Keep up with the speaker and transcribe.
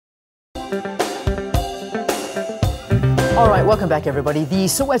All right, welcome back, everybody. The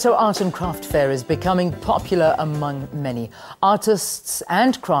Soweto Art and Craft Fair is becoming popular among many. Artists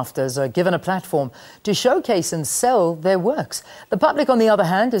and crafters are given a platform to showcase and sell their works. The public, on the other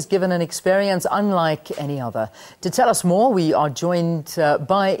hand, is given an experience unlike any other. To tell us more, we are joined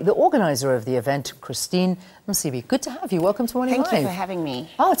by the organiser of the event, Msibi. Good to have you. Welcome to Morning Live. Thank you for having me.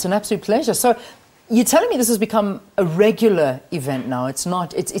 Oh, it's an absolute pleasure. So, you're telling me this has become a regular event now. It's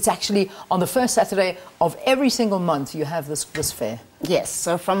not. It's actually on the first Saturday of every single month you have this fair. Yes,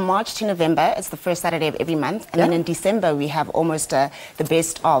 so from March to November, it's the first Saturday of every month. And then in December, we have almost the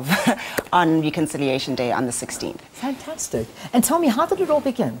best of on Reconciliation Day on the 16th. Fantastic. And tell me, how did it all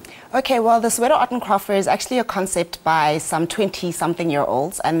begin? Okay, well, the Soweto Art and Craft Fair is actually a concept by some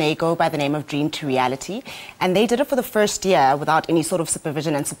 20-something-year-olds, and they go by the name of Dream to Reality. And they did it for the first year without any sort of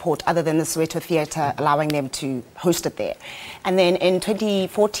supervision and support other than the Soweto Theatre allowing them to host it there. And then in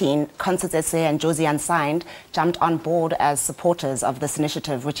 2014, Concerts SA and Josie Unsigned jumped on board as supporters of this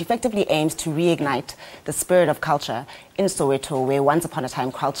initiative, which effectively aims to reignite the spirit of culture in Soweto, where once upon a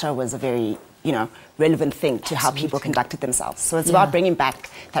time culture was a very, relevant thing to how people conducted themselves. So it's about bringing back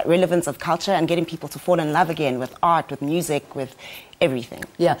that relevance of culture and getting people to fall in love again with art, with music, with everything.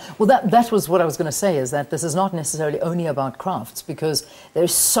 Yeah, well, that was what I was going to say, is that this is not necessarily only about crafts, because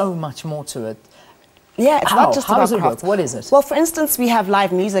there's so much more to it. Yeah, it's not just about crafts. What is it? Well, for instance, we have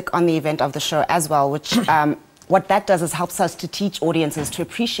live music on the event of the show as well, which what that does is helps us to teach audiences to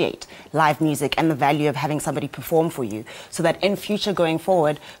appreciate live music and the value of having somebody perform for you, so that in future going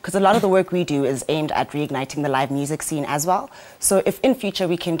forward, because a lot of the work we do is aimed at reigniting the live music scene as well. So if in future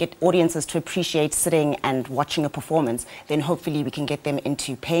we can get audiences to appreciate sitting and watching a performance, then hopefully we can get them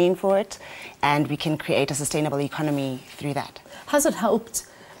into paying for it, and we can create a sustainable economy through that. Has it helped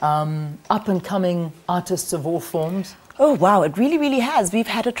up-and-coming artists of all forms? Oh, wow, it really, really has. We've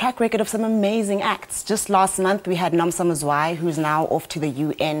had a track record of some amazing acts. Just last month, we had Nomsa Mazwai, who's now off to the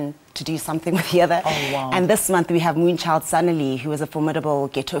UN to do something with the other. Oh, wow. And this month, we have Moonchild Sunny, who is a formidable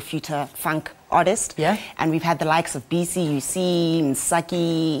ghetto future funk artist. Yeah. And we've had the likes of BCUC,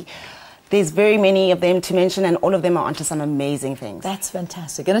 Msaki. There's very many of them to mention, and all of them are onto some amazing things. That's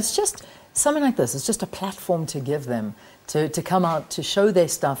fantastic. And it's just something like this. It's just a platform to give them to come out, to show their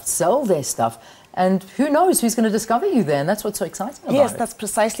stuff, sell their stuff. And who knows who's going to discover you there, and that's what's so exciting about it. Yes, that's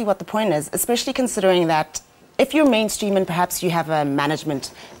precisely what the point is, especially considering that if you're mainstream and perhaps you have a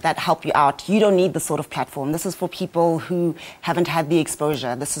management that help you out, you don't need this sort of platform. This is for people who haven't had the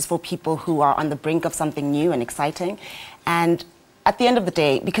exposure. This is for people who are on the brink of something new and exciting. And at the end of the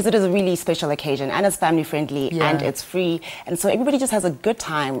day, because it is a really special occasion and it's family friendly and it's free, and so everybody just has a good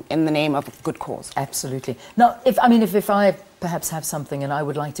time in the name of a good cause. Absolutely. Now, if I perhaps have something and I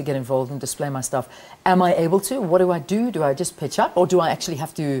would like to get involved and display my stuff, am I able to? What do I do? Do I just pitch up, or do I actually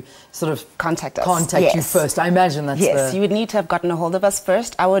have to sort of contact us? Contact you first? I imagine that's you would need to have gotten a hold of us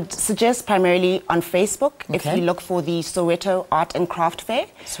first. I would suggest primarily on Facebook, if you look for the Soweto Art and Craft Fair.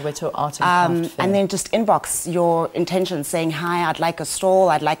 Soweto Art and Craft Fair. And then just inbox your intentions saying, hi, I'd like a stall,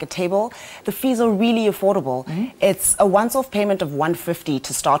 I'd like a table. The fees are really affordable. It's a once-off payment of 150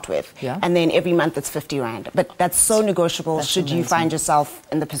 to start with, and then every month it's 50 Rand. But that's so negotiable. Should you find yourself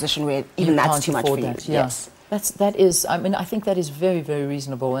in the position where even that's too much for you? Yes. That is, I mean, I think that is very, very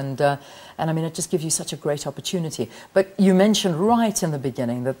reasonable, and I mean, it just gives you such a great opportunity. But you mentioned right in the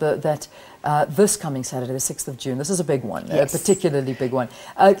beginning that this coming Saturday, the 6th of June, this is a big one, a particularly big one.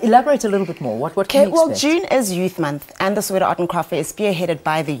 Elaborate a little bit more. What can you expect? Well, June is Youth Month, and the Soweto Art and Craft Fair is spearheaded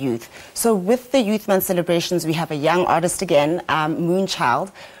by the youth. So with the Youth Month celebrations, we have a young artist again,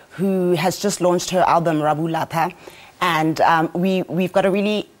 Moonchild, who has just launched her album, Rabulapa. And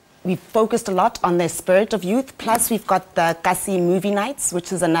we've focused a lot on the spirit of youth. Plus, we've got the Kasi Movie Nights,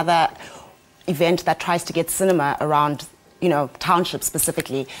 which is another event that tries to get cinema around, townships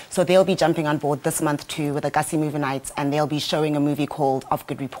specifically. So they'll be jumping on board this month too with the Kasi Movie Nights, and they'll be showing a movie called Of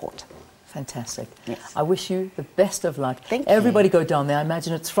Good Report. Fantastic. Yes. I wish you the best of luck. Thank you. Everybody go down there. I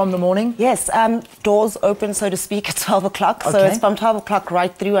imagine it's from the morning? Yes, doors open, so to speak, at 12 o'clock. So it's from 12 o'clock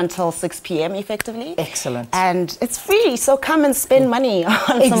right through until 6 p.m. effectively. Excellent. And it's free, so come and spend money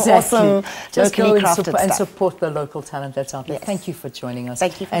on some awesome just locally go crafted and stuff. Support the local talent that's out there. Yes. Thank you for joining us.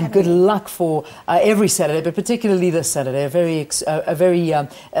 Thank you for and having good me. luck for every Saturday, but particularly this Saturday, a very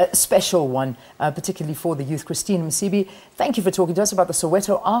special one, particularly for the youth. Msibi, thank you for talking to us about the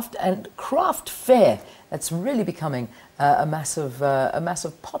Soweto Art and Craft Fair. That's really becoming a massive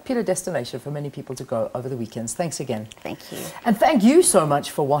popular destination for many people to go over the weekends. Thanks again. Thank you. And thank you so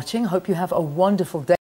much for watching. Hope you have a wonderful day.